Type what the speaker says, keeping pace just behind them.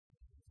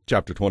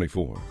Chapter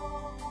 24.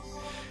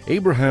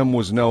 Abraham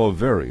was now a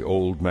very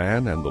old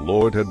man, and the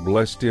Lord had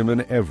blessed him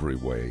in every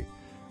way.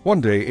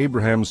 One day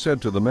Abraham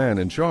said to the man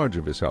in charge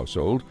of his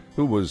household,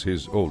 who was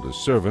his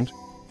oldest servant,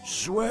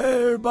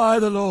 "Swear by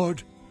the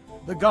Lord,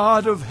 the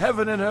God of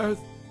heaven and earth,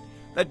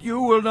 that you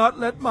will not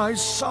let my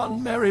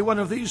son marry one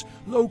of these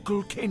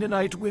local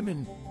Canaanite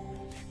women.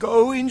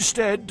 Go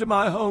instead to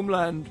my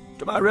homeland,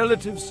 to my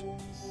relatives,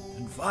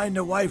 and find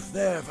a wife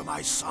there for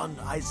my son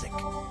Isaac."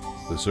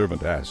 The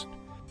servant asked,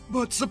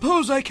 "But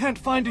suppose I can't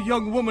find a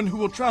young woman who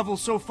will travel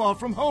so far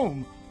from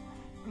home.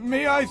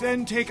 May I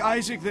then take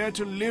Isaac there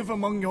to live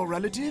among your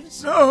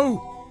relatives?"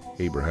 "No,"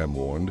 Abraham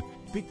warned.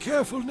 "Be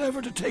careful never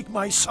to take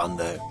my son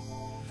there.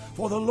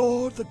 For the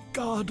Lord, the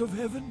God of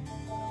heaven,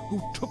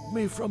 who took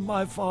me from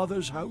my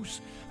father's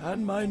house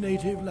and my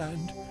native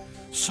land,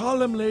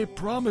 solemnly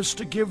promised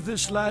to give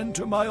this land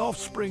to my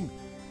offspring.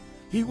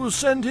 He will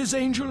send his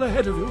angel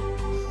ahead of you,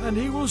 and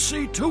he will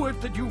see to it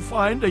that you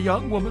find a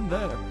young woman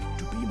there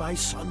to be my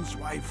son's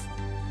wife.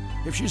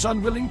 If she's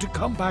unwilling to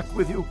come back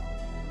with you,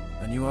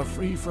 then you are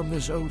free from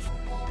this oath,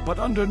 but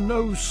under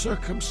no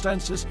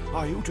circumstances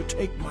are you to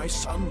take my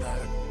son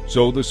there."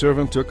 So the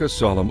servant took a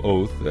solemn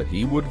oath that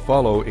he would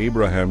follow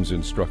Abraham's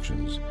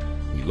instructions.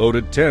 He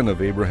loaded 10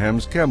 of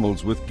Abraham's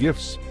camels with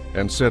gifts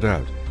and set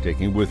out,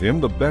 taking with him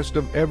the best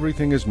of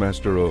everything his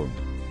master owned.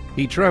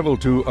 He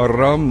traveled to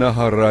Aram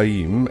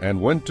Naharaim and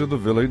went to the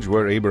village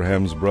where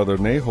Abraham's brother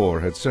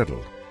Nahor had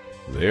settled.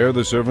 There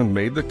the servant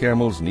made the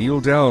camels kneel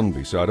down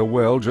beside a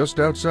well just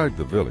outside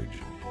the village.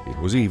 It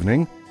was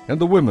evening, and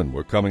the women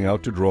were coming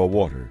out to draw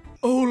water.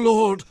 "O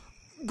Lord,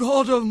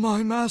 God of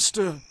my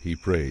master," he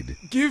prayed,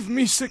 "give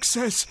me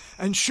success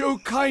and show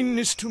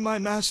kindness to my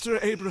master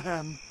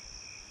Abraham.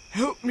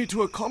 Help me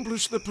to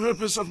accomplish the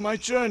purpose of my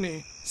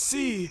journey.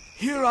 See,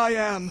 here I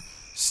am,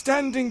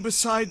 standing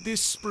beside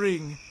this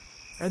spring,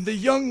 and the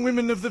young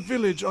women of the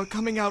village are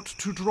coming out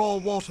to draw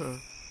water.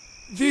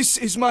 This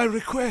is my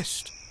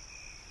request.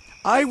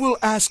 I will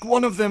ask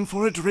one of them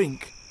for a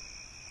drink.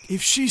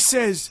 If she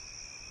says,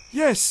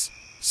 'Yes,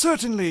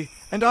 certainly,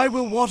 and I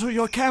will water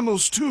your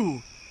camels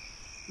too,'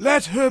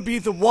 let her be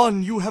the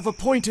one you have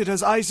appointed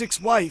as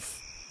Isaac's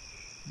wife.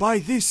 By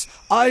this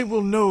I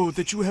will know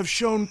that you have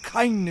shown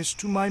kindness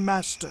to my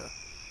master."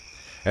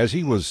 As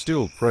he was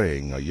still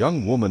praying, a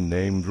young woman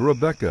named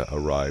Rebekah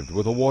arrived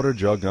with a water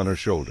jug on her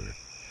shoulder.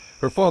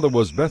 Her father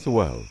was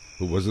Bethuel,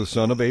 who was the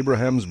son of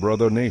Abraham's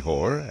brother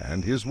Nahor,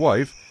 and his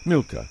wife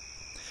Milcah.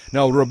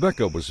 Now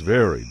Rebekah was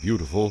very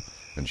beautiful,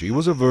 and she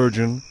was a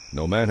virgin.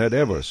 No man had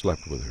ever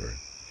slept with her.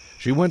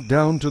 She went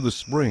down to the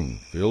spring,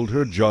 filled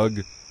her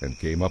jug, and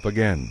came up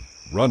again.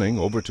 Running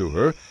over to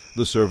her,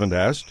 the servant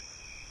asked,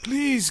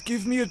 "Please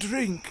give me a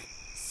drink."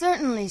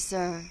 "Certainly,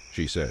 sir,"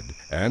 she said,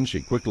 and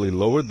she quickly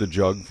lowered the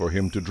jug for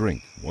him to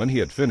drink. When he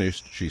had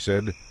finished, she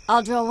said,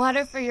 "I'll draw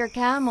water for your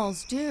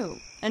camels, too,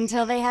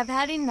 until they have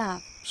had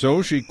enough."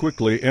 So she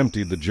quickly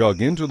emptied the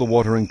jug into the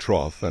watering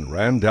trough and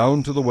ran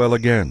down to the well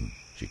again.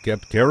 She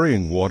kept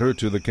carrying water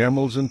to the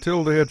camels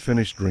until they had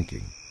finished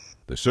drinking.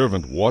 The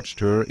servant watched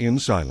her in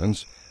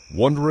silence,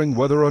 wondering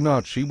whether or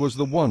not she was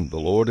the one the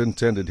Lord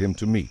intended him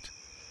to meet.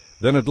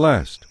 Then at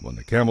last, when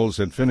the camels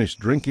had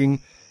finished drinking,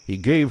 he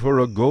gave her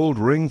a gold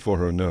ring for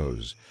her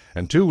nose,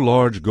 and 2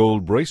 large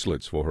gold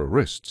bracelets for her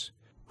wrists.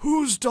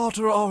 "Whose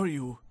daughter are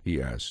you?"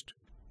 he asked.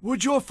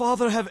 "Would your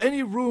father have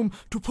any room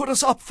to put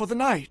us up for the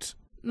night?"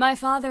 "My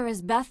father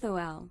is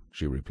Bethuel,"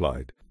 she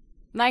replied.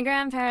 "My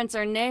grandparents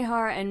are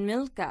Nahor and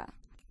Milcah.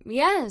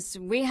 Yes,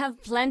 we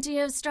have plenty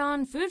of straw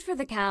and food for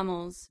the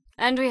camels,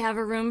 and we have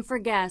a room for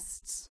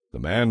guests." The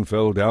man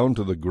fell down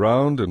to the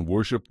ground and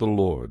worshipped the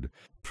Lord.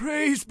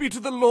 "Praise be to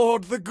the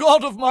Lord, the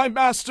God of my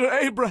master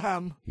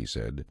Abraham," he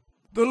said.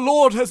 "The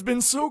Lord has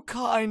been so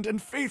kind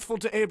and faithful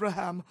to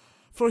Abraham,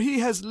 for he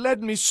has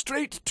led me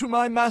straight to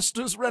my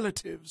master's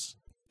relatives."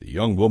 The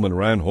young woman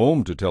ran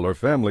home to tell her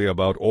family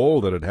about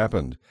all that had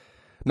happened.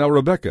 Now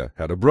Rebekah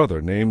had a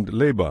brother named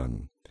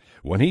Laban.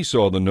 When he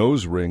saw the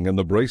nose ring and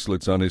the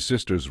bracelets on his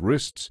sister's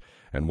wrists,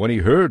 and when he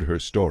heard her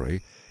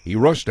story, he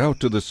rushed out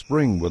to the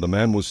spring where the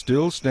man was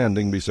still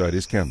standing beside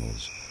his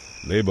camels.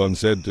 Laban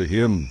said to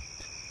him,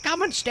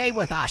 "Come and stay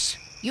with us,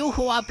 you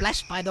who are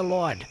blessed by the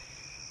Lord.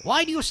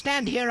 Why do you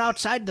stand here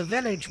outside the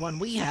village when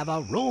we have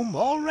a room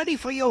all ready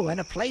for you and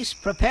a place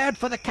prepared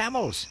for the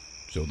camels?"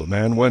 So the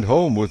man went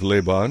home with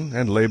Laban,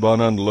 and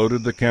Laban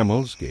unloaded the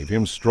camels, gave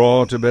him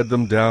straw to bed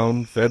them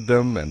down, fed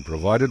them, and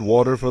provided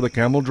water for the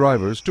camel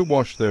drivers to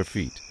wash their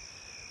feet.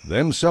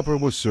 Then supper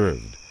was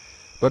served.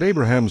 But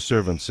Abraham's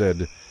servant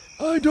said,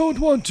 "I don't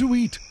want to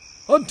eat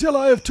until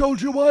I have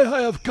told you why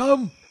I have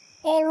come."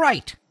 "All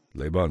right,"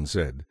 Laban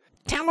said.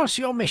 "Tell us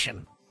your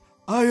mission."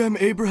 "I am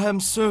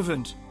Abraham's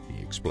servant,"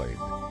 he explained,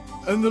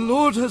 "and the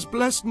Lord has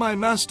blessed my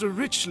master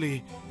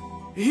richly.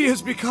 He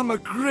has become a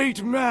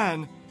great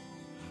man.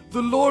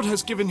 The Lord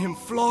has given him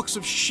flocks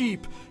of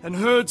sheep and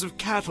herds of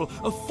cattle,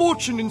 a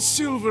fortune in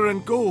silver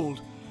and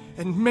gold,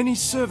 and many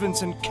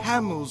servants and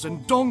camels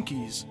and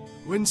donkeys.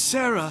 When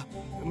Sarah,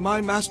 my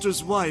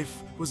master's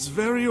wife, was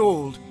very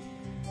old,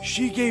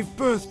 she gave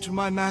birth to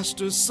my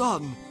master's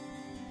son.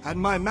 and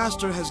my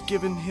master has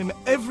given him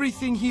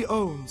everything he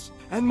owns.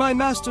 And my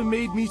master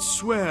made me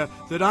swear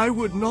that I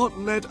would not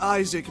let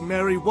Isaac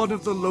marry one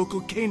of the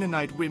local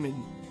Canaanite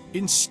women.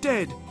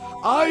 Instead,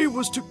 I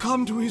was to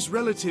come to his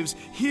relatives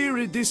here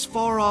in this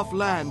far-off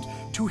land,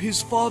 to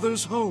his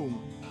father's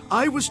home.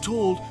 I was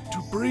told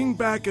to bring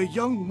back a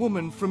young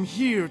woman from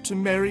here to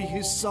marry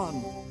his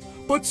son.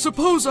 But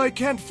suppose I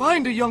can't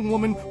find a young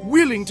woman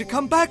willing to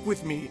come back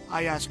with me,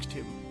 I asked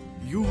him.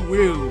 You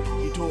will,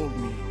 he told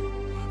me.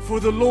 For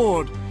the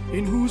Lord,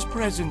 in whose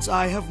presence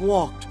I have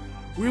walked,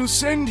 will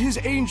send his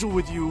angel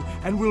with you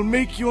and will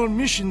make your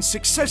mission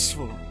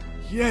successful.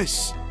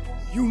 Yes,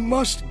 you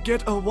must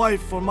get a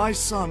wife for my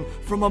son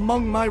from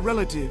among my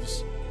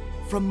relatives,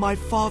 from my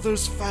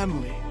father's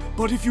family.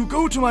 But if you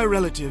go to my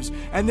relatives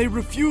and they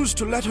refuse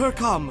to let her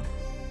come,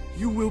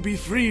 you will be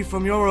free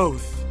from your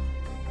oath.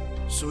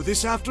 So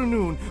this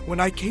afternoon, when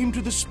I came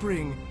to the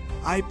spring,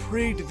 I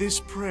prayed this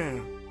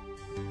prayer.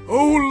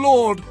 O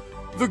Lord,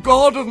 the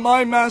God of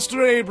my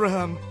master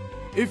Abraham,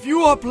 if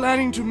you are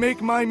planning to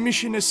make my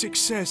mission a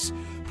success,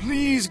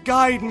 please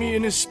guide me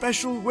in a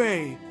special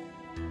way.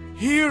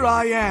 Here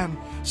I am,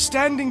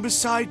 standing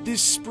beside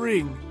this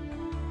spring.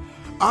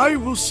 I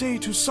will say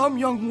to some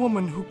young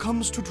woman who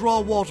comes to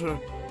draw water,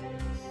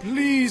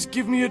 please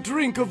give me a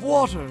drink of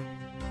water.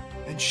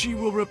 And she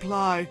will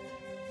reply,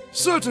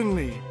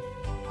 certainly,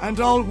 and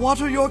I'll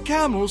water your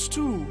camels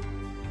too.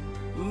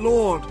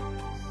 Lord,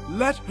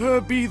 let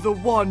her be the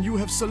one you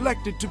have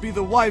selected to be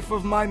the wife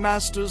of my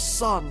master's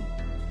son.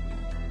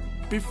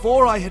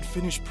 Before I had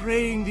finished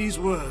praying these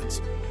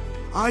words,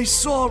 I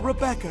saw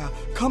Rebecca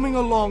coming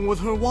along with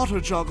her water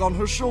jug on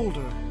her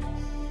shoulder.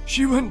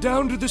 She went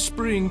down to the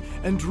spring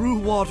and drew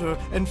water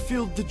and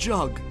filled the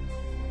jug.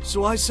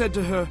 So I said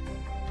to her,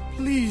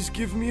 please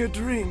give me a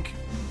drink.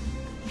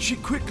 She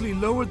quickly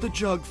lowered the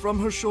jug from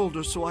her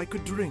shoulder so I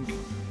could drink.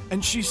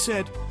 And she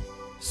said,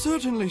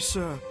 certainly,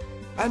 sir,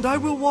 and I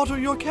will water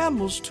your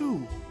camels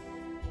too.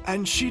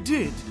 And she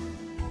did.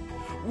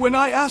 When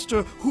I asked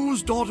her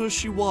whose daughter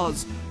she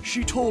was,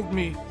 she told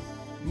me,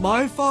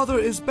 my father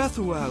is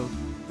Bethuel,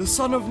 the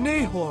son of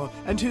Nahor,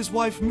 and his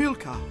wife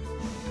Milcah.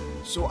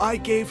 So I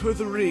gave her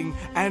the ring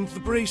and the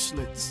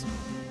bracelets.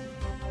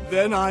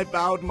 Then I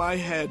bowed my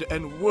head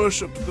and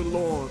worshipped the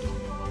Lord.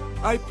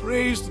 I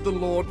praised the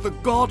Lord, the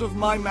God of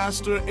my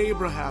master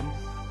Abraham,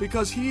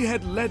 because he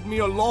had led me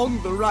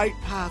along the right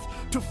path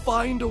to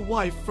find a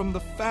wife from the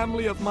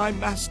family of my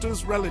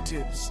master's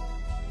relatives.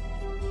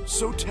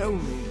 So tell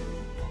me,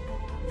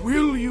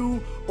 will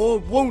you or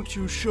won't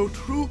you show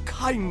true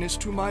kindness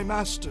to my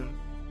master?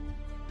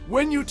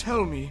 When you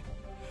tell me,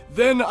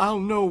 then I'll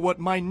know what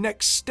my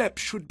next step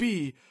should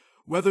be,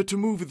 whether to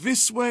move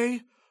this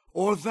way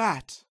or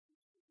that.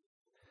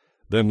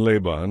 Then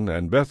Laban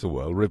and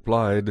Bethuel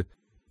replied,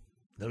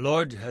 The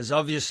Lord has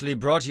obviously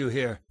brought you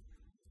here.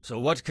 So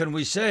what can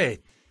we say?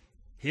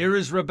 Here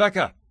is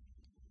Rebekah.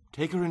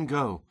 Take her and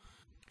go.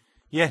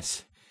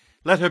 Yes,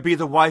 let her be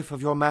the wife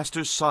of your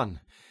master's son,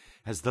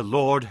 as the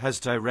Lord has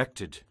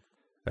directed.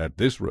 At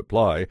this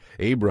reply,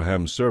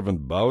 Abraham's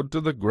servant bowed to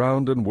the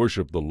ground and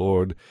worshipped the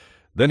Lord.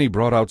 Then he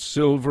brought out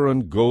silver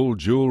and gold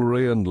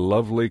jewelry and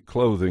lovely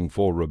clothing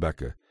for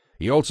Rebekah.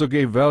 He also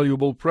gave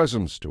valuable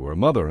presents to her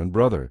mother and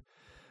brother.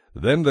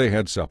 Then they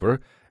had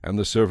supper, and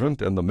the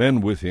servant and the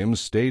men with him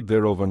stayed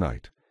there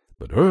overnight.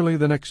 But early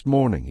the next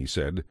morning he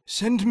said,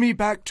 Send me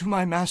back to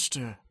my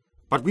master.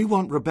 But we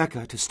want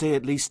Rebekah to stay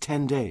at least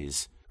 10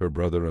 days. Her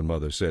brother and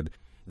mother said,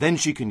 Then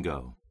she can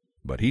go.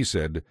 But he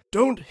said,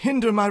 Don't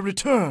hinder my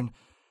return.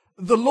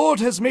 The Lord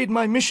has made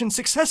my mission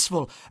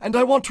successful, and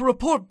I want to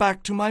report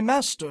back to my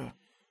master.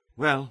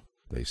 Well,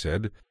 they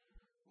said,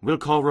 we'll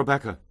call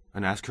Rebekah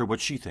and ask her what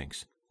she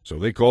thinks. So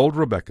they called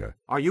Rebekah.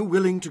 Are you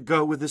willing to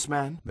go with this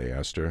man? They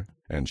asked her,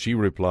 and she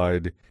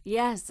replied,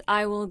 Yes,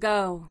 I will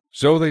go.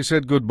 So they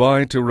said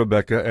goodbye to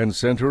Rebekah and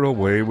sent her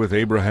away with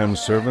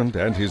Abraham's servant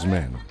and his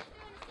men.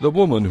 The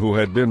woman who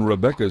had been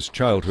Rebekah's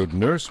childhood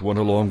nurse went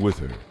along with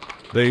her.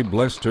 They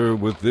blessed her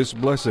with this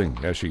blessing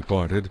as she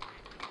parted.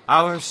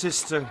 Our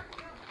sister,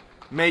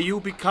 may you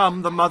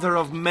become the mother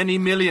of many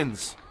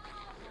millions.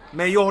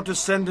 May your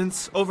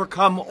descendants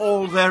overcome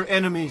all their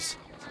enemies.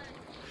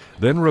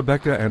 Then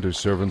Rebekah and her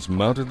servants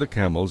mounted the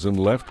camels and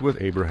left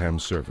with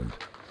Abraham's servant.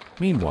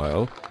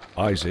 Meanwhile,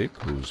 Isaac,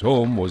 whose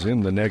home was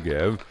in the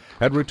Negev,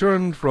 had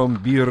returned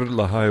from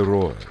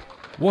Bir-lahai-roi.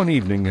 One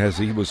evening, as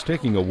he was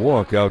taking a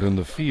walk out in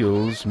the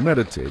fields,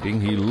 meditating,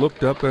 he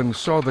looked up and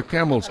saw the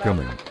camels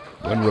coming.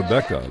 When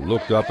Rebekah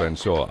looked up and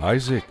saw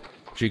Isaac,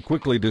 she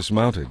quickly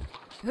dismounted.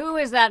 Who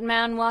is that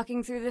man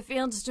walking through the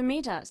fields to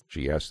meet us?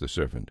 She asked the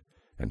servant,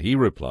 and he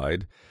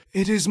replied,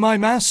 It is my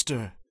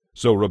master.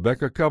 So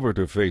Rebekah covered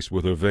her face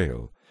with her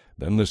veil.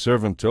 Then the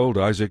servant told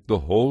Isaac the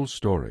whole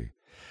story.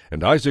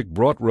 And Isaac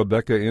brought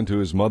Rebekah into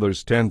his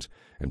mother's tent,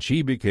 and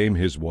she became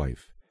his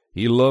wife.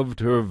 He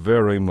loved her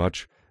very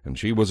much, and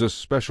she was a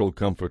special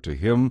comfort to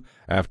him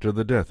after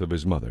the death of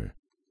his mother.